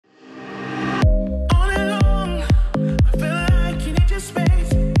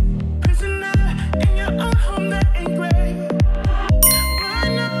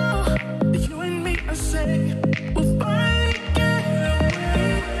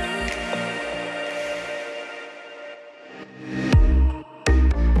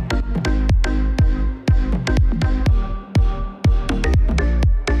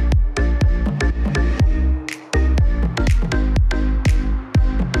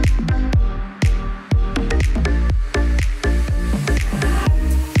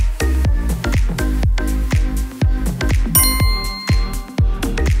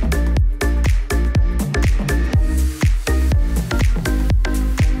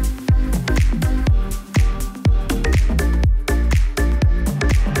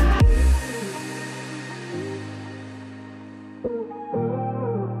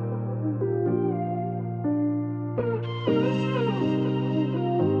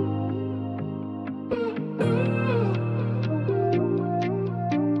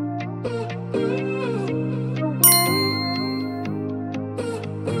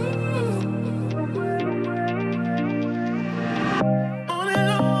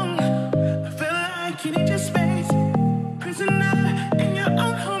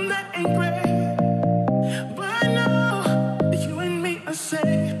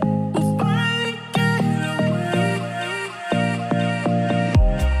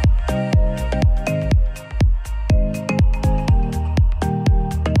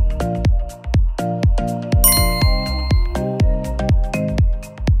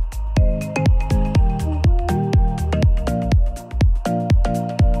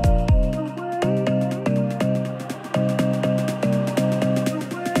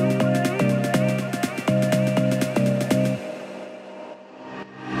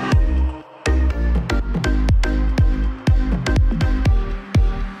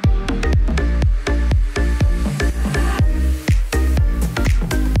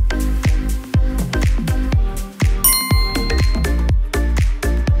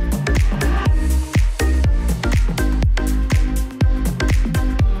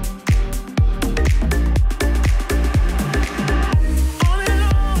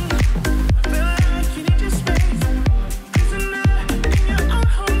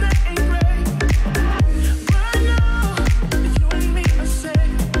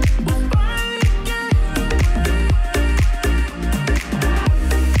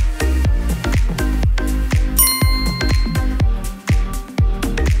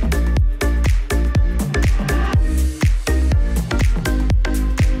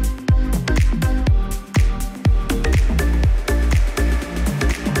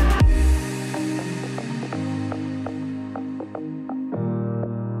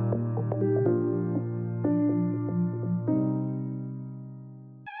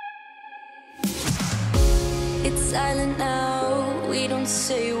silent now, we don't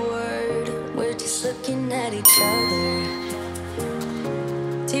say a word. We're just looking at each other.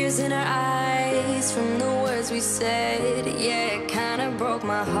 Tears in our eyes from the words we said. Yeah, it kinda broke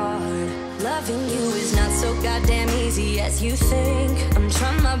my heart. Loving you is not so goddamn easy as you think. I'm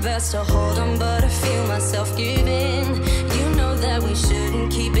trying my best to hold on, but I feel myself giving. You know that we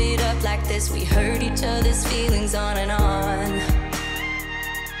shouldn't keep it up like this. We hurt each other's feelings on and on.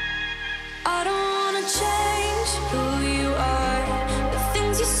 I don't wanna change who you are. The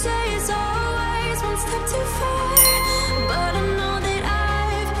things you say is always one step too far. But I know that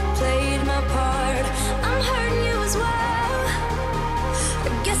I've played my part. I'm hurting you as well. I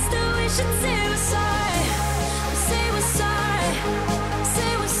guess that we should say we're sorry. Say we're sorry.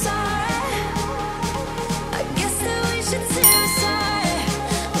 Say we're sorry. I guess that we should say we're sorry.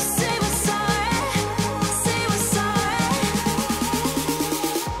 Say we're sorry. Say we're sorry.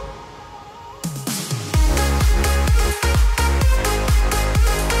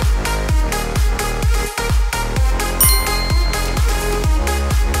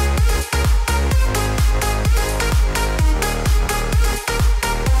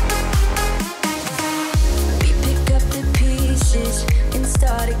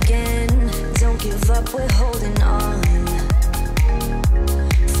 Start again, don't give up, we're holding on.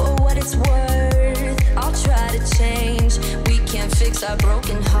 For what it's worth, I'll try to change. We can't fix our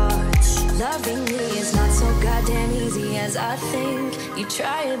broken hearts. Loving me is not so goddamn easy as I think. You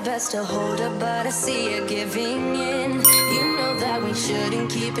try your best to hold up, but I see you giving in. You know that we shouldn't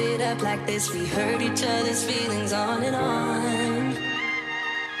keep it up like this. We hurt each other's feelings on and on.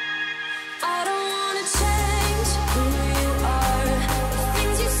 I don't wanna change who you are.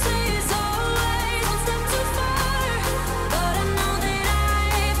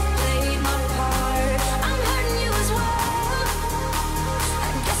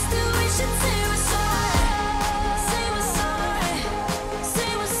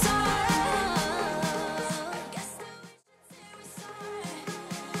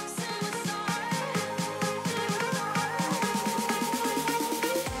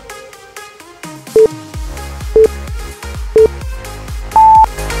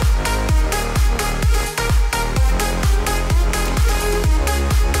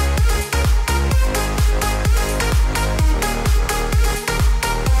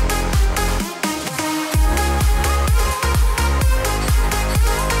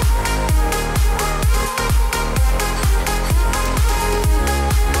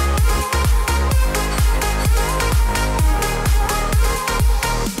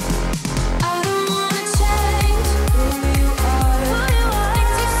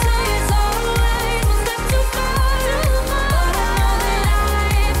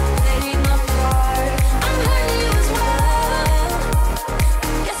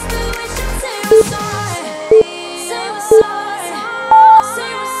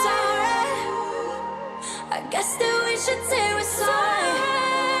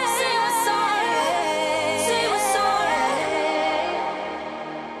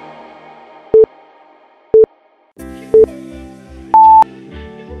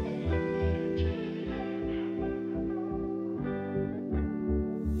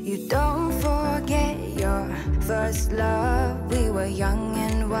 You don't forget your first love. We were young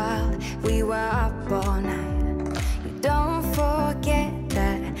and wild, we were up all night. You don't forget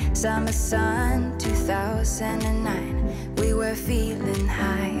that summer sun 2009. We were feeling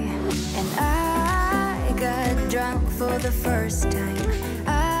high, and I got drunk for the first time.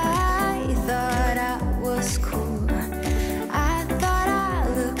 I thought I was cool. I thought I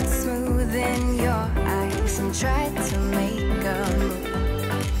looked smooth in your eyes and tried to make a move.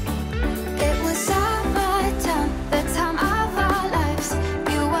 It was summertime, the time of our lives.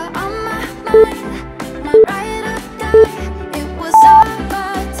 You were on my mind, my ride or die. It was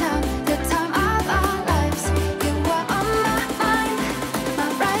summertime, the time of our lives. You were on my mind, my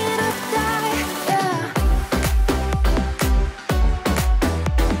ride or die. Yeah.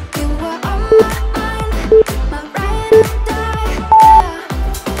 You were on my mind, my ride or die. Yeah.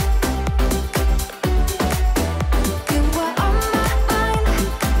 You were on my mind,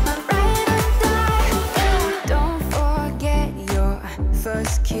 my ride or die. Yeah. Don't forget your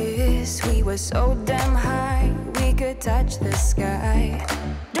first kiss. We were so damn high, we could touch the sky.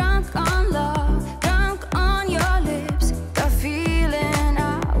 Drunk on love, drunk on your lips, the feeling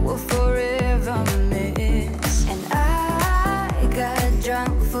I will forever miss. And I got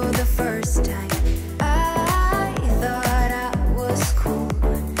drunk for the first time. I thought I was cool.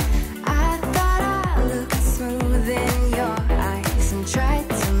 I thought I looked smooth in your eyes and tried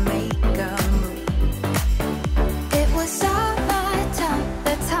to make a move. It was summertime,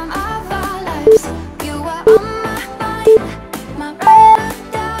 the time of our lives. You were on my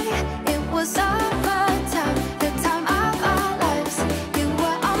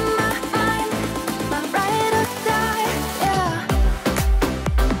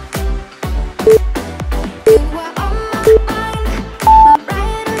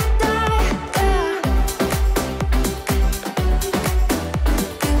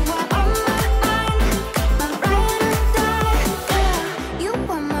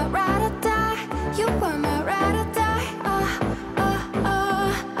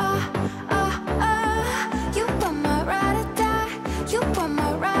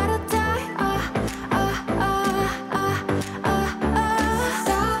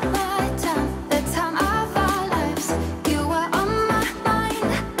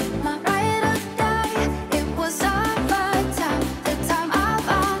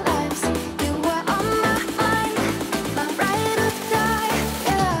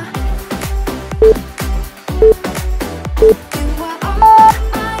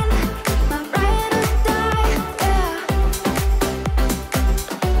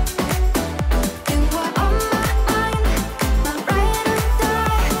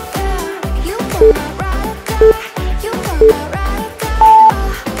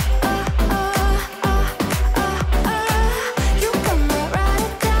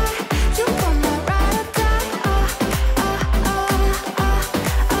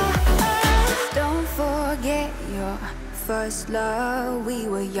first love. We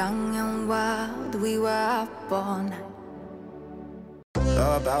were young and wild, we were up all night.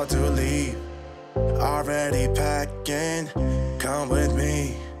 About to leave, already packing. Come with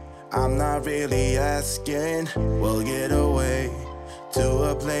me, I'm not really asking. We'll get away to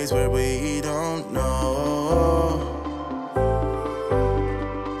a place where we don't know.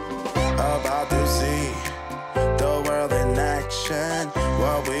 About to see the world in action,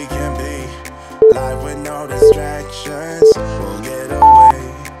 what we can be. Life with no distractions, we'll get away.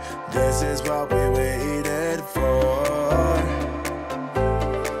 This is what we waited for.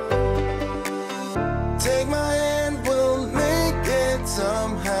 Take my hand, we'll make it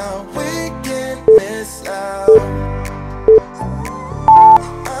somehow. We can't miss out.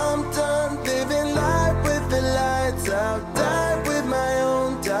 I'm done living life with the lights out. Die with my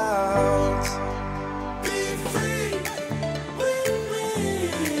own doubts. Be free with me.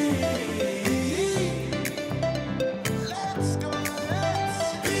 Let's go, let's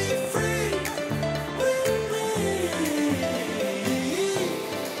be free with me.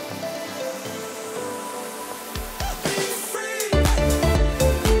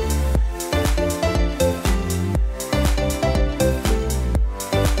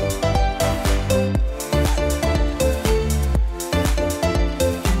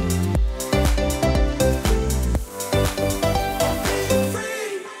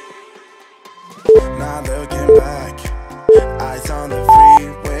 Not looking back, eyes on the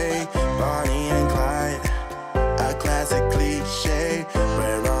freeway, Bonnie and Clyde, a classic cliche.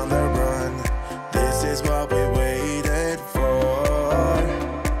 We're on the run, this is what we waited for.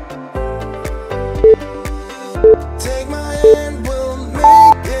 Take my hand, we'll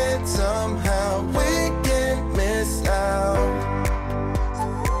make it somehow. We can't miss out.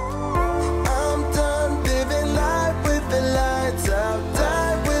 I'm done living life with the lights out.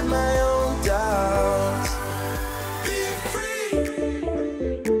 Die with my own doubts. Be free.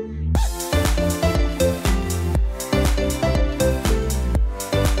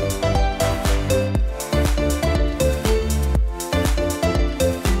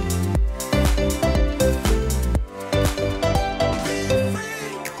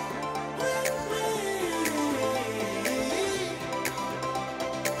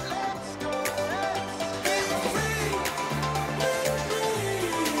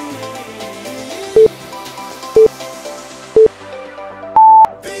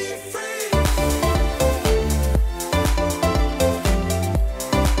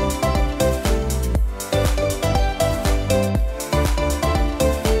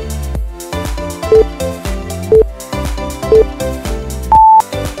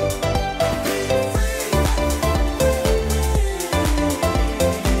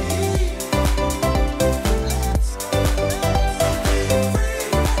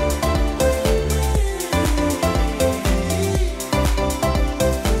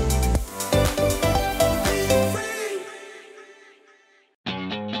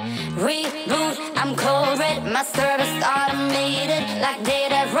 Reboot, I'm cold red, my service automated, like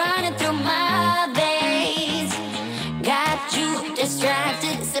data running through my veins. Got you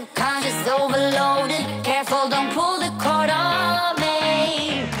distracted, subconscious overloaded. Careful, don't pull the cord on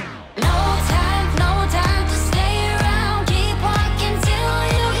me. No time to stay around. Keep walking till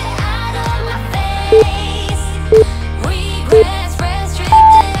you get out of my face. Regrets,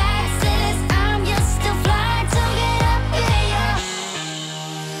 restricted access. I'm used to fly to get up in your.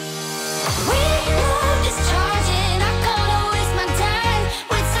 We love discharging. I can't waste my time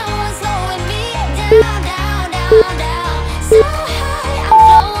with someone slowing me down. So high, I'm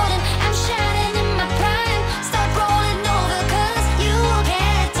floating. I'm shining in my prime. Start rolling over 'cause you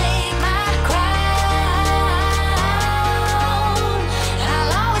can't take my crown.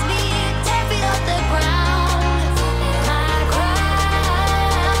 I'll always be 10 feet off the ground. My crown.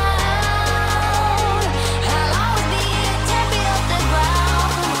 I'll always be 10 feet off the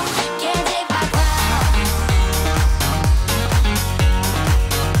ground. Can't take my crown.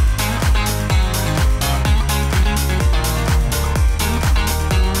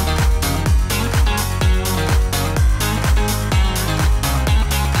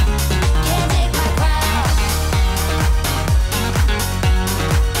 Can't take my crown.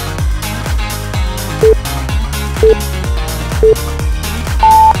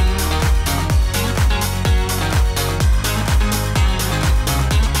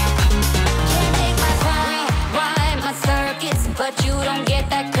 Can't take my crown. Rhyme my circuits, but you don't get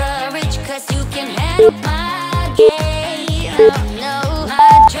that courage, 'cause you can handle my game. No,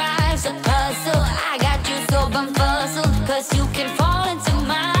 my drive's a puzzle. I got you so bumfuzzled, 'cause you can fall into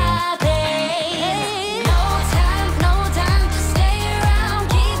my pain. No time to stay around.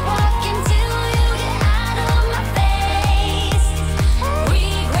 Keep walking till you get out of my face.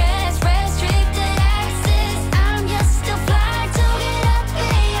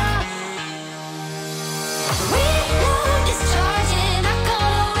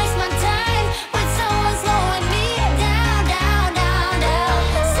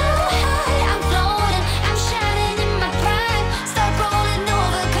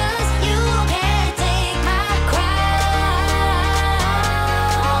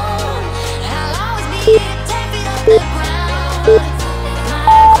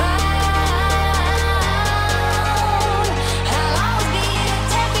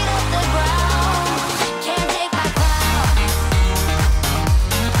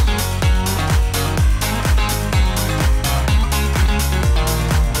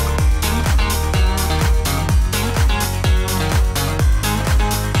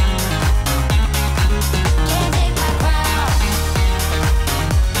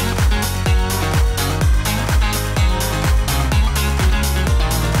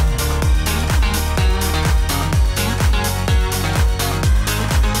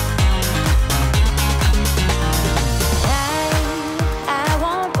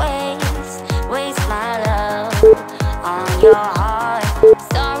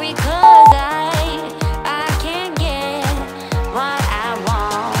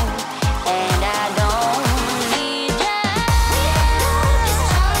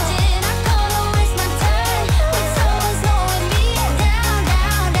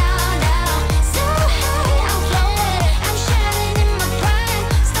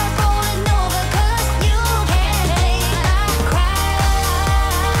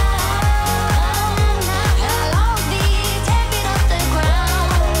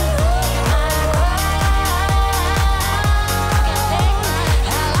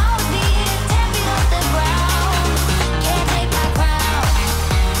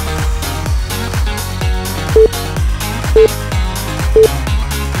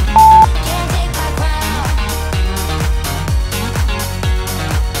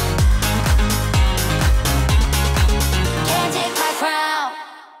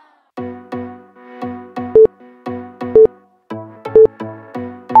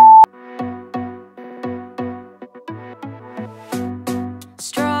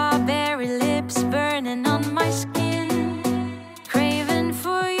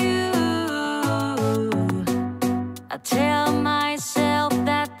 I tell myself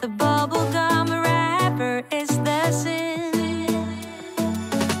that the bubblegum wrapper is the sin.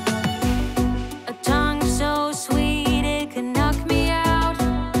 A tongue so sweet it can knock me out.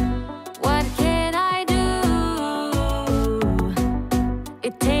 What can I do?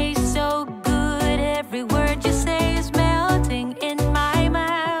 It tastes so good, every word you say is melting in my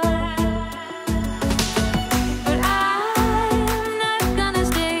mouth. But I'm not gonna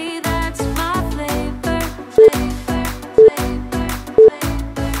stay, that's my flavor.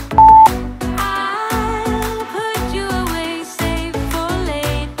 I'll put you away, save for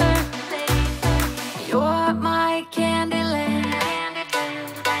later. You're my Candyland.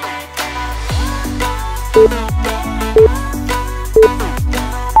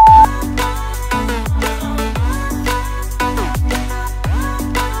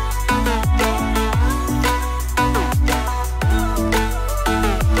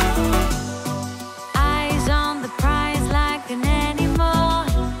 Eyes on the prize like an animal.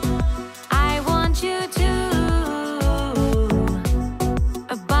 I want you to.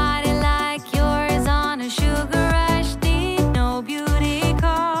 A body like yours on a sugar rush, need no beauty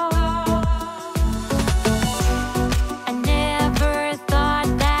call. I never thought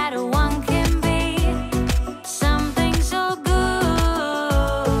that one can be something so good.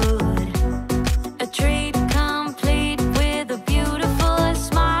 A treat complete with a beautiful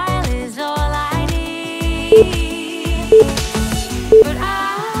smile is all I need. But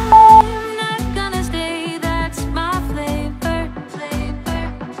I'm not gonna stay, that's my flavor.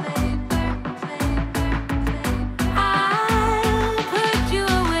 I'll put you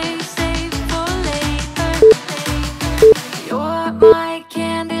away, save for later. You're my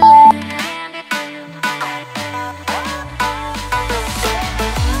Candyland.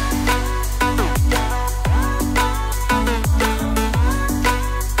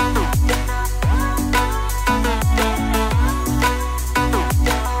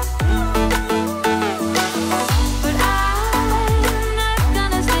 But I'm not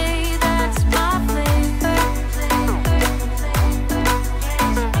gonna stay, that's my flavor.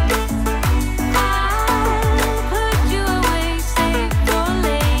 I'll put you away, save for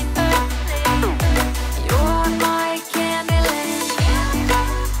later. You're my Candyland.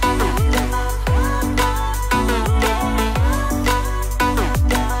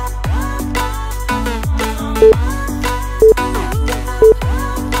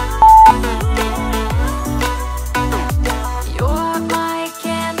 You're my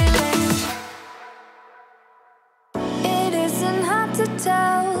Candyland. It isn't hard to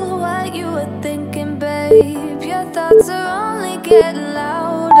tell what you were thinking, babe. Your thoughts are only getting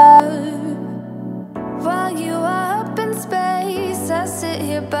louder. While you are up in space, I sit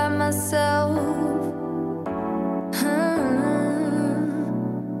here by myself.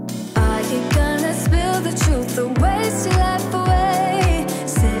 Are you gonna spill the truth or waste your life away?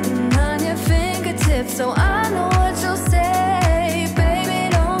 Sitting on your fingertips, so I know what you'll say. Baby,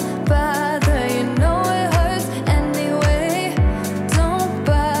 don't bother, you know it hurts anyway. Don't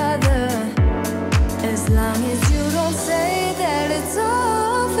bother, as long as you don't say that it's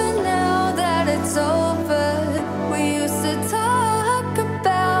over now, that it's over. We used to talk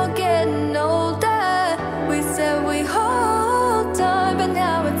about getting older. We said we hold on, but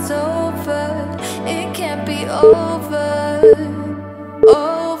now it's over. It can't be over,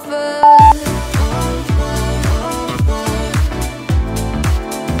 over.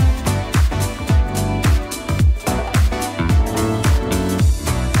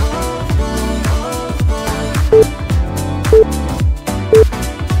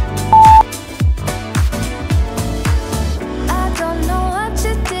 I don't know what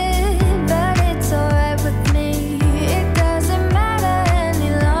you did, but it's alright with me. It doesn't matter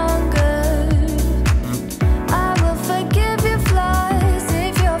any longer. I will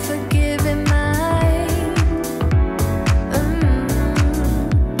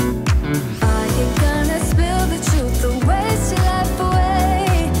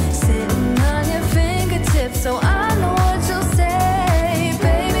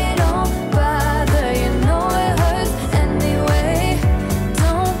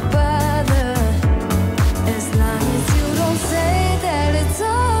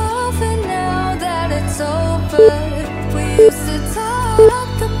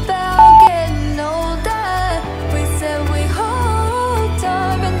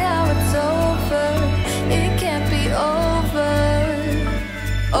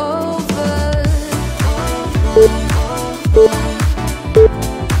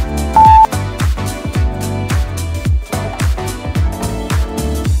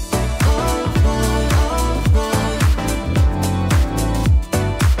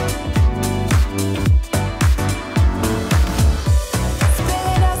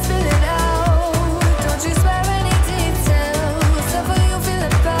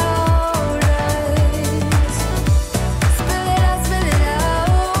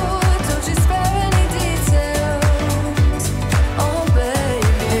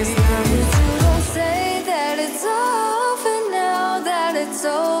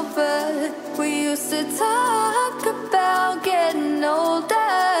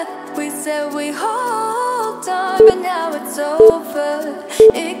where we hold on, but now it's over.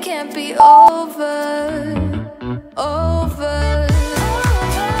 It can't be over. Over.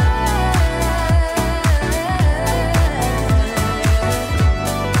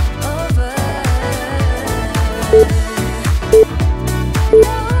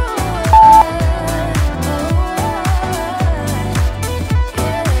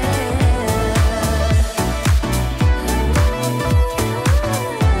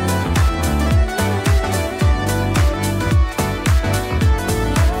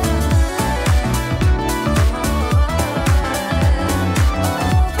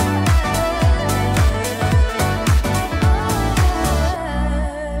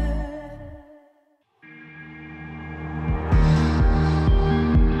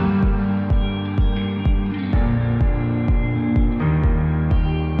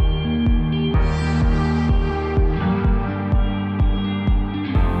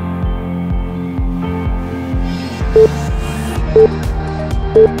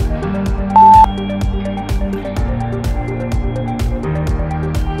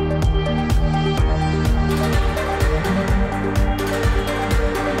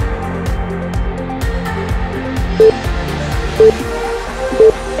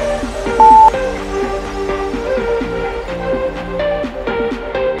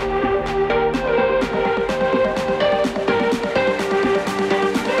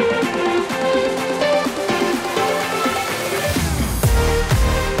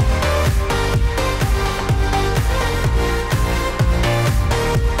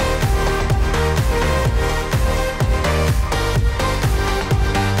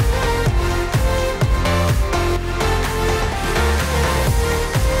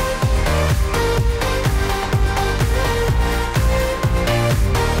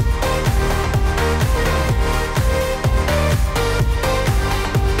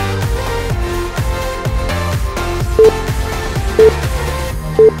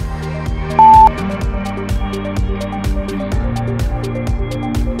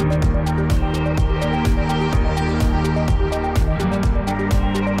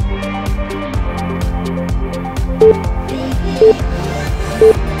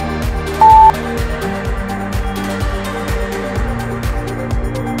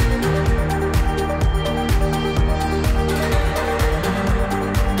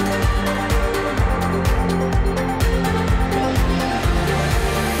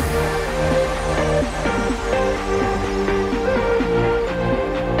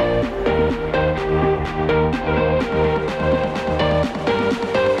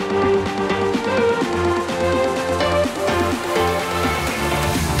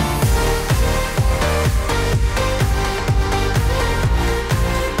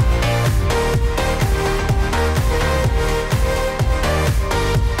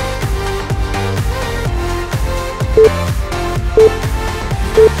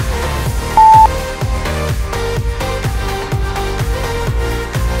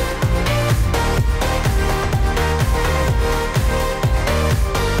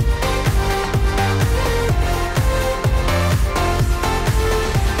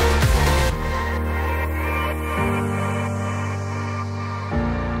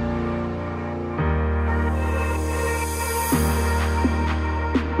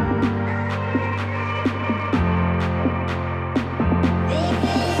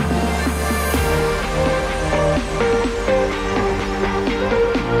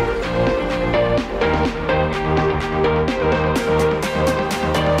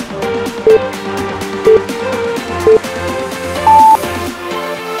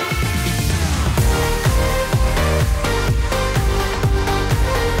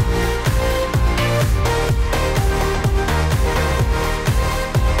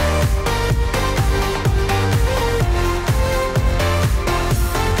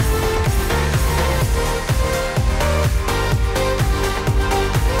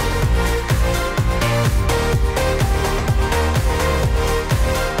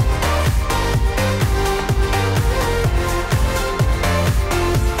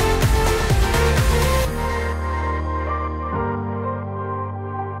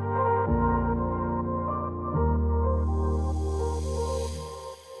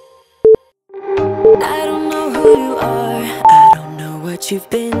 I don't know who you are, I don't know what you've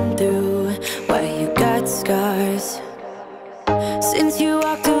been through, why you got scars. Since you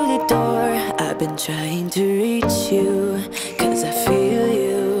walked through the door, I've been trying to reach you, 'cause I feel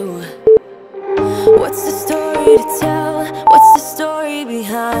you. What's the story to tell? What's the story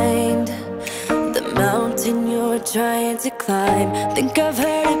behind the mountain you're trying to climb? Think I've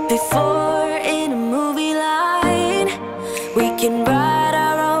heard it before in a movie line. We can write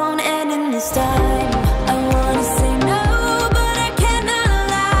our own end in the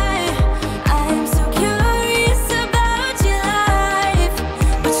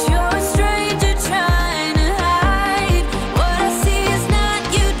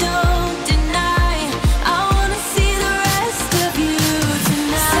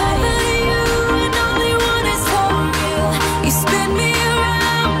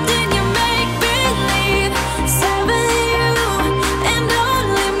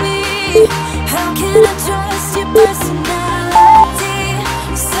can I trust your personality?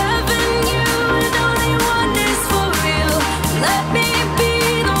 Serving you and only one is for real. Let me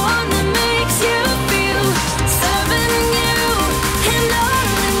be the one that makes you feel. Serving you and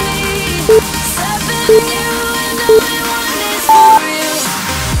only me. Serving you and only one is for real.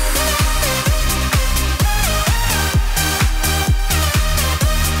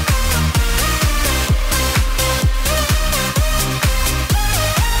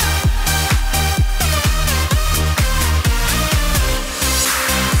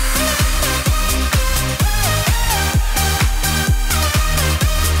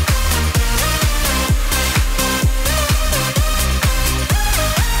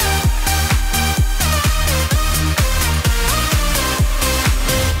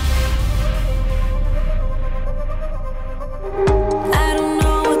 I don't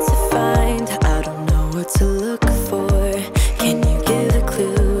know what to find, I don't know what to look for. Can you give a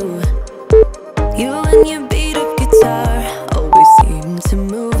clue? You and your beat up guitar always seem to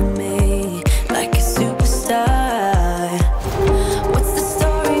move me like a superstar. What's the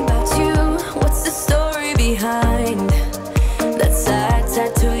story about you? What's the story behind that sad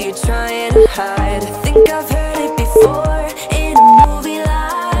tattoo you're trying to hide? I think I've heard it before in a movie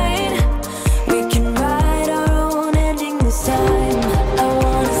line. We can write our own ending this time. I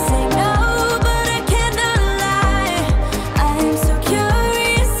wanna say no, but I cannot lie. I am so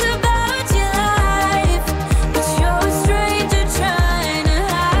curious about your life, but you're a stranger trying to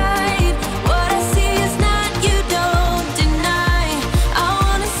hide. What I see is not, you don't deny. I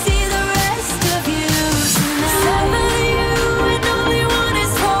wanna see the rest of you tonight. Seven you and only one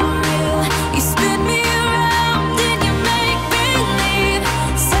is for real. You spin me around and you make me leave.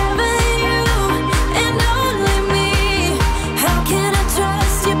 Seven you and only me. How can I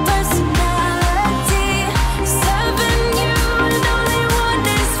trust your personality? Seven you and only one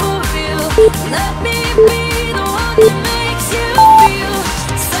is for real. Let me be the one that makes you feel.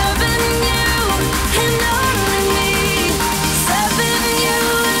 Seven you and only me. Seven you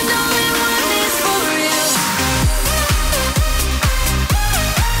and only one is for real.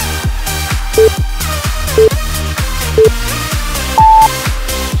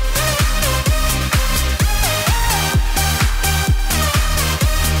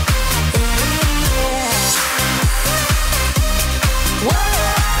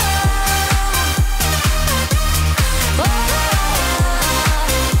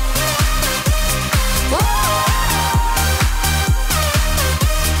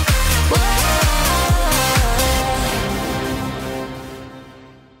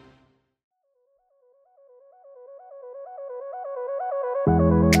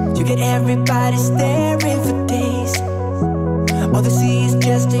 You get everybody staring for days. All they see is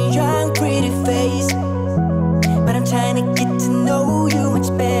just a young, pretty face. But I'm trying to get to know you much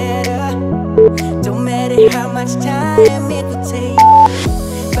better. Don't matter how much time it will take,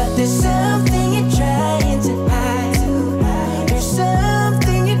 but there's something you're trying to hide. There's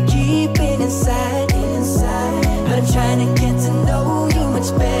something you're keeping inside. But I'm trying to get to know you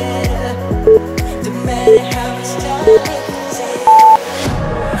much better. Don't matter how much time it will take.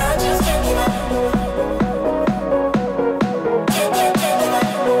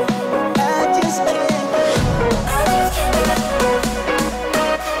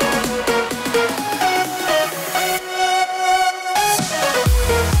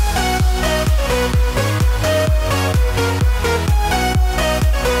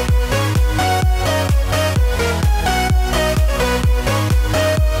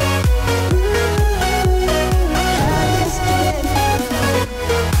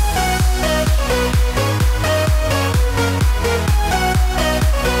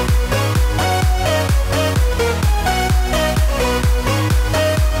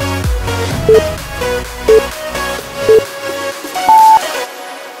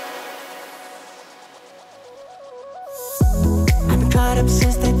 Caught up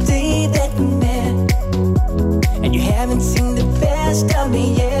since the day that we met, and you haven't seen the best of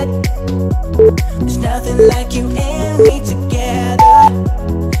me yet. There's nothing like you and me together,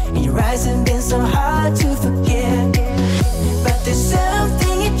 and your eyes have been so hard to forget. But there's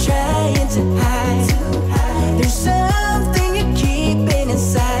something you're trying to hide. There's something you're keeping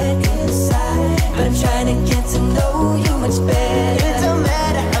inside. But I'm trying to get to know you much better. It don't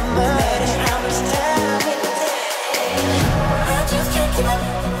matter how much time it takes. I just can't give up.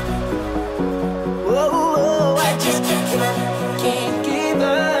 Whoa, I just can't give up. Can't give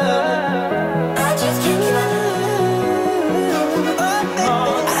up. I just can't give up.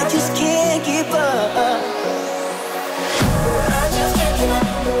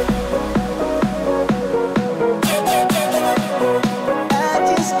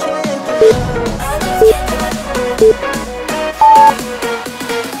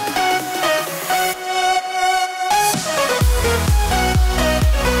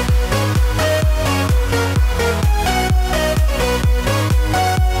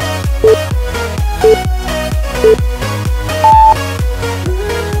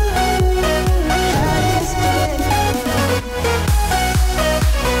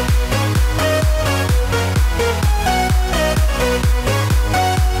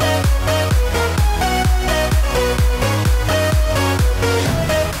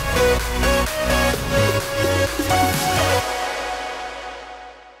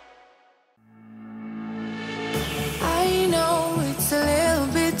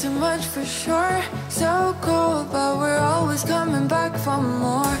 For sure, so cold, but we're always coming back for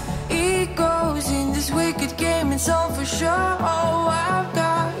more. Egos in this wicked game, it's all for sure. Oh, I've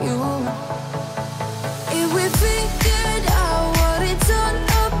got you. If we figured out what it's all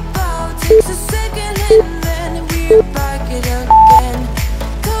about, takes a second and then we're back it again.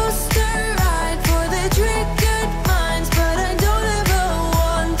 Coaster ride for the triggered minds, but I don't ever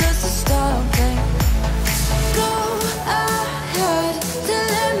want us to stop it. Go ahead,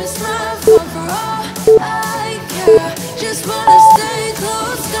 let me smile for all I care. Just wanna stay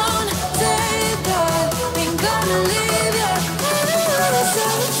close, don't take that. Ain't gonna leave ya.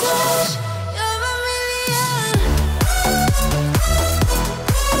 Sabotage, you're a million.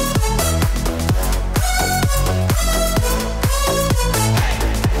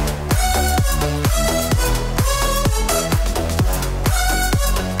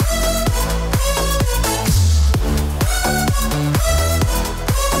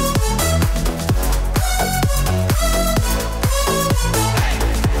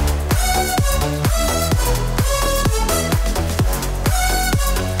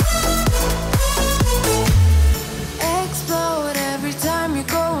 Explode every time you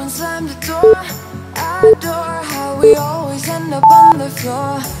go and slam the door. Adore how we always end up on the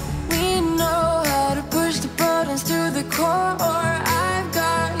floor. We know how to push the buttons to the core. I've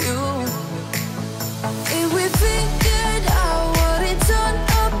got you. If we figured out what it's all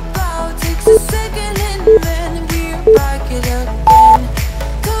about, takes a second and then we're back it again.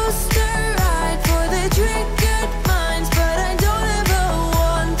 Coaster ride for the triggered minds, but I don't ever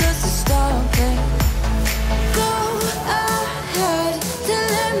want us to stop it. Go ahead,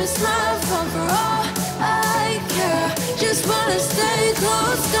 let me smile for all I care. Just wanna stay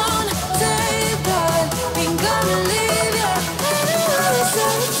close, don't take that. Ain't gonna leave ya.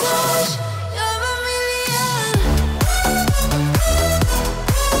 Sabotage, you're a million.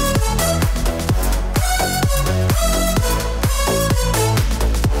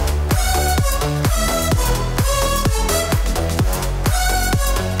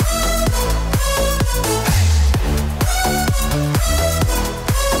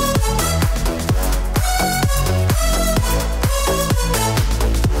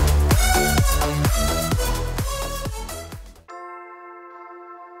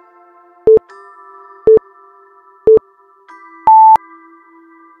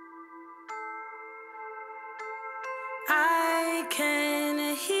 I can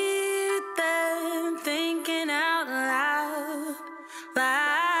hear them thinking out loud,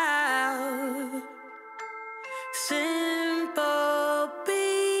 loud. Simple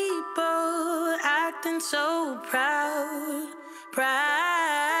people acting so proud,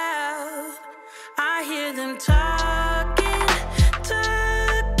 proud. I hear them talking,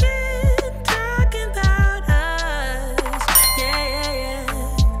 talking, talking about us. Yeah, yeah, yeah.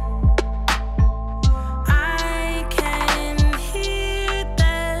 I can hear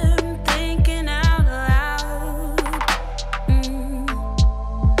them thinking out loud.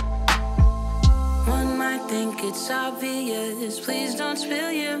 One might think it's obvious. Please don't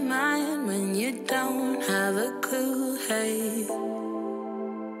spill your mind when you don't have a clue. Hey,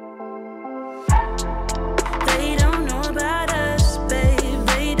 they don't know about us, babe.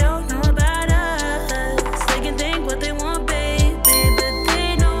 They don't know about us. They can think what they want, baby, but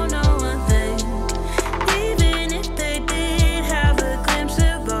they don't know one thing. Even if they did have a glimpse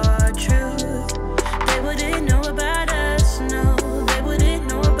of our truth, they wouldn't know about us. No, they wouldn't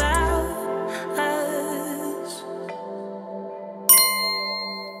know about us.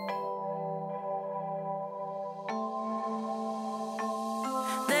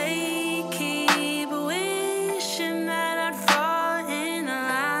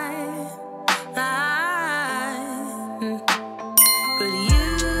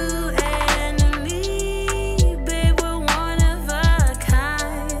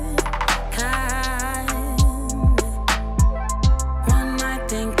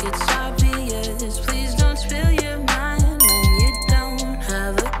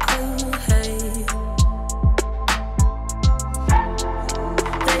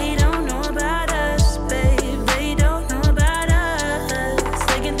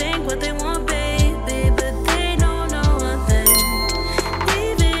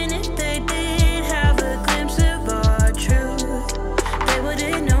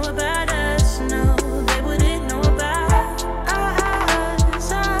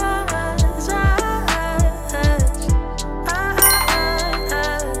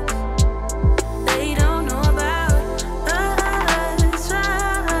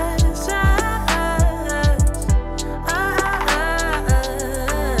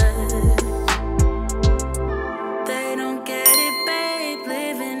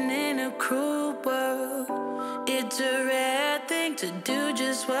 to do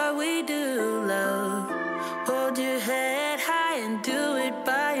just what we do, love. Hold your head high and do it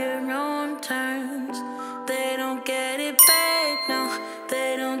by your own terms. They don't get it, babe, no,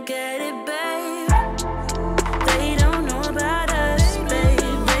 they don't get it, babe. They don't know about us,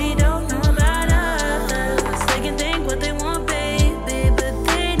 babe, they don't know about us. They can think what they want, baby, but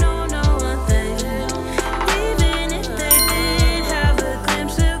they don't know a thing. Even if they did have a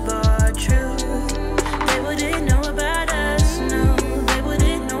glimpse of our truth, they wouldn't know about us, no, they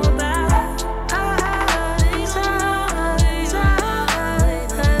wouldn't know about us.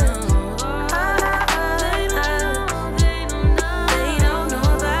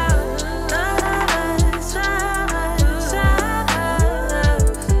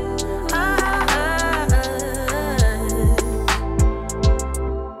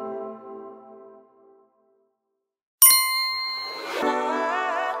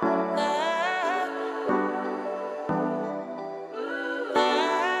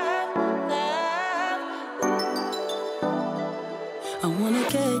 I wanna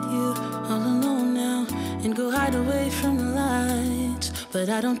get you all alone now and go hide away from the lights, but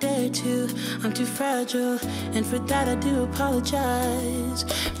I don't dare to, I'm too fragile, and for that I do apologize.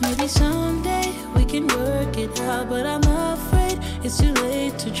 Maybe someday we can work it out, but I'm afraid it's too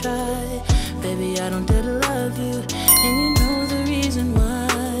late to try. Baby, I don't dare to love you, and you know the reason why.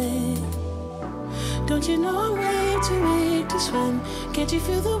 Don't you know I'm way too weak to swim? Can't you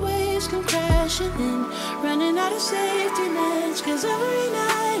feel the waves come crashing in? Running out of safety nets, 'cause every night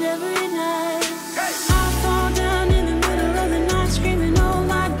I fall down in the middle of the night screaming, oh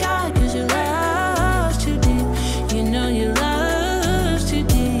my God, 'cause your love's too deep. You know your love's too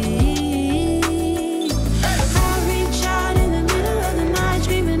deep. I reach out in the middle of the night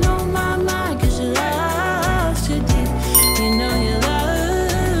screaming, oh my, 'cause your love's too deep. You know your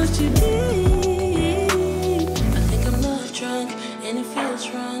love's too deep. I think I'm love drunk and it feels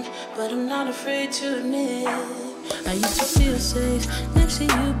wrong, but I'm not afraid to admit I used to feel safe next to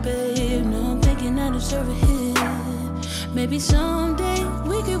you, babe. No, I'm thinking I deserve a hit. Maybe someday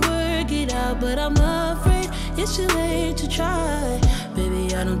we could work it out, but I'm afraid it's too late to try.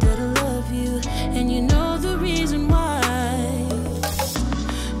 Baby, I don't dare to love you, and you know the reason why.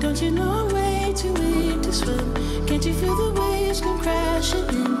 Don't you know I'm way too weak to swim? Can't you feel the waves come crashing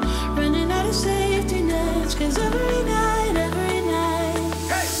in?